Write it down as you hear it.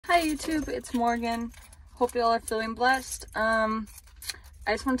Hi YouTube, it's Morgan. Hope you all are feeling blessed. I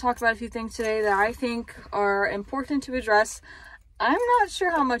just want to talk about a few things today that I think are important to address. I'm not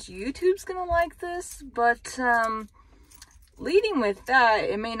sure how much YouTube's gonna like this, but leading with that,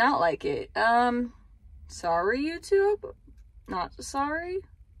 it may not like it. Sorry YouTube, not sorry.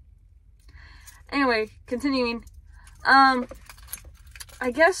 Anyway, continuing. I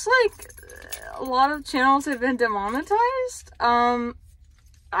guess like a lot of channels have been demonetized.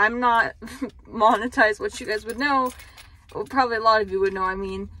 I'm not monetized, which you guys would know. Well, probably a lot of you would know, I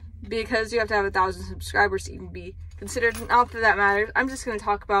mean, because you have to have 1,000 subscribers to even be considered. Not that that matters. I'm just going to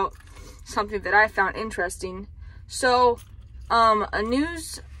talk about something that I found interesting. So, a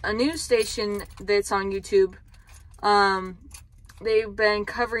news station that's on YouTube, they've been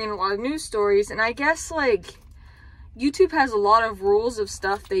covering a lot of news stories, and I guess, like, YouTube has a lot of rules of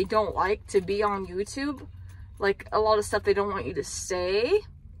stuff they don't like to be on YouTube. Like, a lot of stuff they don't want you to say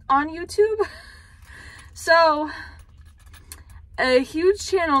on YouTube. So, a huge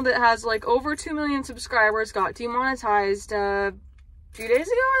channel that has like over 2 million subscribers got demonetized a few days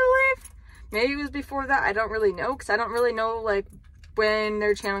ago, I believe. Maybe it was before that. I don't really know, because I don't really know like when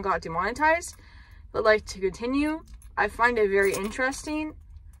their channel got demonetized. But like, to continue, I find it very interesting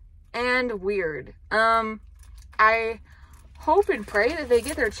and weird. I hope and pray that they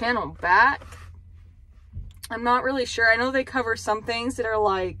get their channel back. I'm not really sure. I know they cover some things that are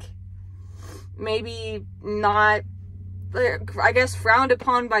like maybe not, I guess, frowned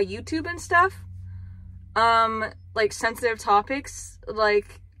upon by YouTube and stuff. Like sensitive topics,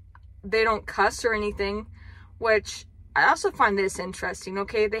 like they don't cuss or anything, which I also find this interesting.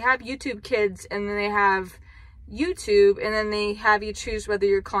 Okay, they have YouTube Kids, and then they have YouTube, and then they have you choose whether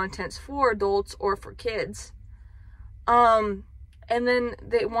your content's for adults or for kids. And then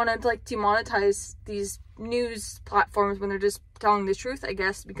they want to like demonetize these news platforms when they're just telling the truth, I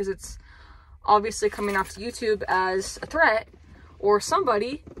guess, because it's obviously coming off to YouTube as a threat, or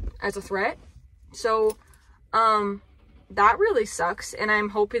somebody as a threat. So, that really sucks, and I'm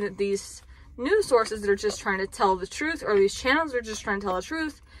hoping that these news sources that are just trying to tell the truth, or these channels that are just trying to tell the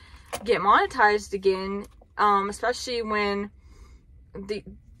truth, get monetized again, especially when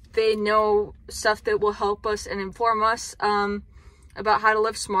they know stuff that will help us and inform us, about how to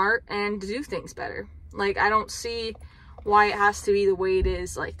live smart and to do things better. Like, I don't see why it has to be the way it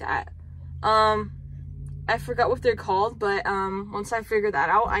is like that. I forgot what they're called, but once I figure that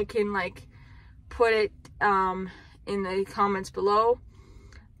out, I can like put it in the comments below.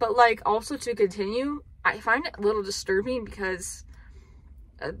 But like, also to continue, I find it a little disturbing because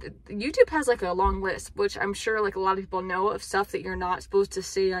YouTube has like a long list, which I'm sure like a lot of people know, of stuff that you're not supposed to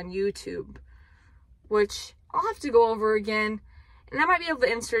say on YouTube, which I'll have to go over again. And I might be able to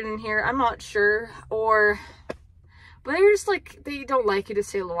insert in here, I'm not sure, but they're just like, they don't like you to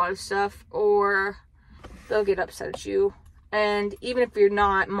say a lot of stuff, or they'll get upset at you. And even if you're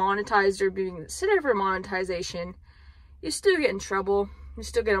not monetized or being considered for monetization, you still get in trouble. You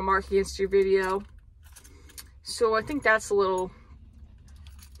still get a mark against your video. So I think that's a little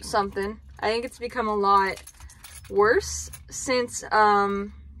something. I think it's become a lot worse since a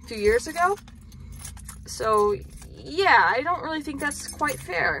few years ago. So yeah, I don't really think that's quite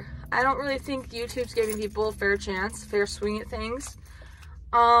fair. I don't really think YouTube's giving people a fair chance, fair swing at things.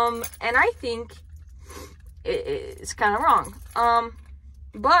 And I think it's kind of wrong.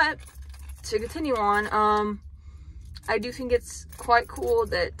 But to continue on, I do think it's quite cool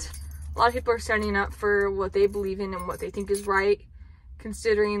that a lot of people are standing up for what they believe in and what they think is right,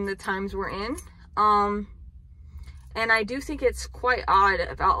 considering the times we're in. And I do think it's quite odd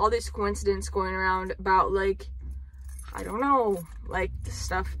about all this coincidence going around about, like, I don't know, like the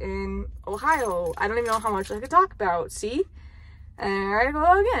stuff in Ohio. I don't even know how much I could talk about. See? And I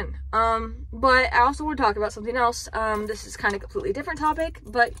go again. But I also want to talk about something else. This is kind of a completely different topic,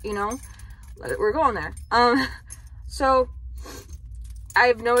 but you know, we're going there. So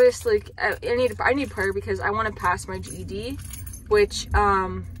I've noticed, like, I need prayer because I want to pass my GED, which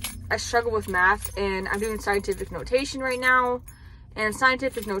I struggle with math, and I'm doing scientific notation right now, and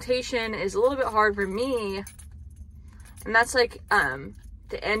scientific notation is a little bit hard for me. And that's like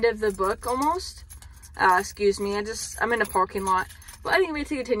the end of the book almost. Excuse me, I'm in a parking lot. But anyway,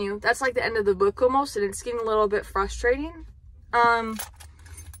 to continue, that's like the end of the book almost, and it's getting a little bit frustrating. And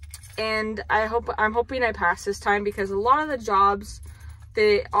I'm hoping I pass this time, because a lot of the jobs,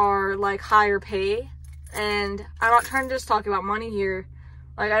 they are like higher pay, and I'm not trying to just talk about money here.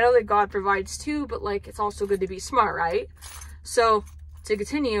 Like, I know that God provides too, but like, it's also good to be smart, right? So to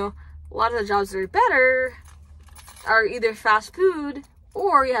continue, a lot of the jobs that are better are either fast food,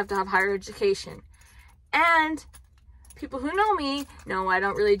 or you have to have higher education. And people who know me know I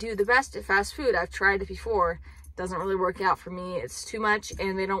don't really do the best at fast food. I've tried it before. It doesn't really work out for me. It's too much,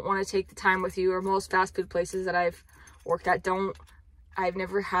 and they don't want to take the time with you, or most fast food places that I've worked at don't. I've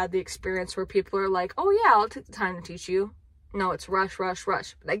never had the experience where people are like, oh yeah, I'll take the time to teach you. No, it's rush, rush,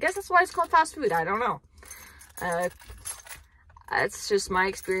 rush. But I guess that's why it's called fast food. I don't know. It's just my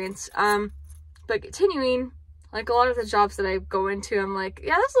experience. But continuing, like a lot of the jobs that I go into, I'm like,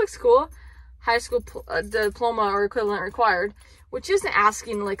 yeah, this looks cool. High school diploma or equivalent required, which isn't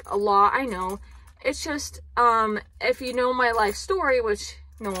asking like a lot, I know. It's just, if you know my life story, which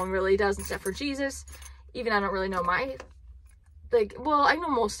no one really does except for Jesus, even I don't really know my, like, well, I know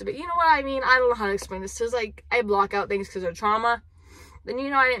most of it. You know what I mean? I don't know how to explain this. It's like, I block out things because of trauma. Then, you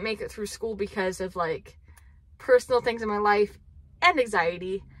know, I didn't make it through school because of, like, personal things in my life and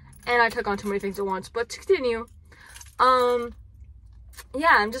anxiety. And I took on too many things at once. But to continue, yeah,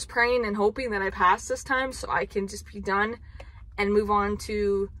 I'm just praying and hoping that I pass this time so I can just be done and move on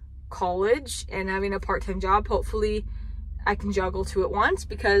to college and having a part-time job. Hopefully, I can juggle two at once,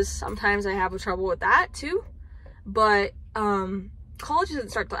 because sometimes I have trouble with that too. But college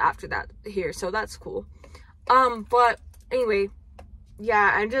doesn't start till after that here, so that's cool. But anyway,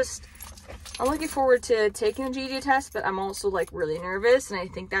 yeah, I'm looking forward to taking the GED test, but I'm also like really nervous, and I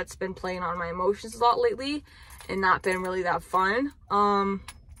think that's been playing on my emotions a lot lately and not been really that fun.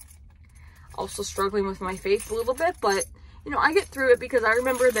 Also struggling with my faith a little bit, but you know, I get through it because I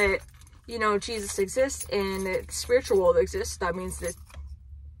remember that, you know, Jesus exists and the spiritual world exists. That means that,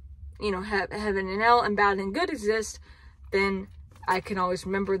 you know, heaven and hell and bad and good exist. Then I can always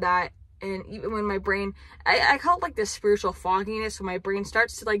remember that. And even when my brain, I call it like this spiritual fogginess, when my brain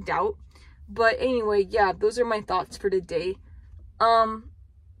starts to like doubt. But anyway, yeah, those are my thoughts for today.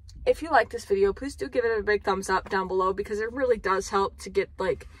 If you like this video, please do give it a big thumbs up down below, because it really does help to get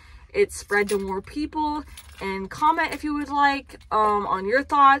like it spread to more people. And comment if you would like on your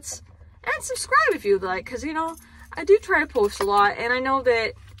thoughts, and subscribe if you would like, because you know, I do try to post a lot, and I know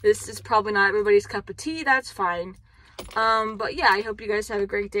that this is probably not everybody's cup of tea. That's fine. But yeah, I hope you guys have a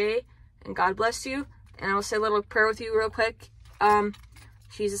great day, and God bless you. And I'll say a little prayer with you real quick.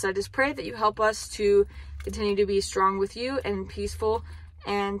 Jesus, I just pray that you help us to continue to be strong with you and peaceful,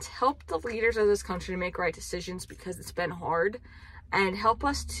 and help the leaders of this country to make right decisions, because it's been hard, and help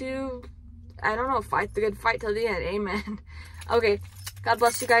us to, I don't know, fight the good fight till the end. Amen. Okay, God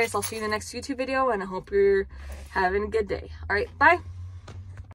bless you guys. I'll see you in the next YouTube video, and I hope you're having a good day. All right, bye.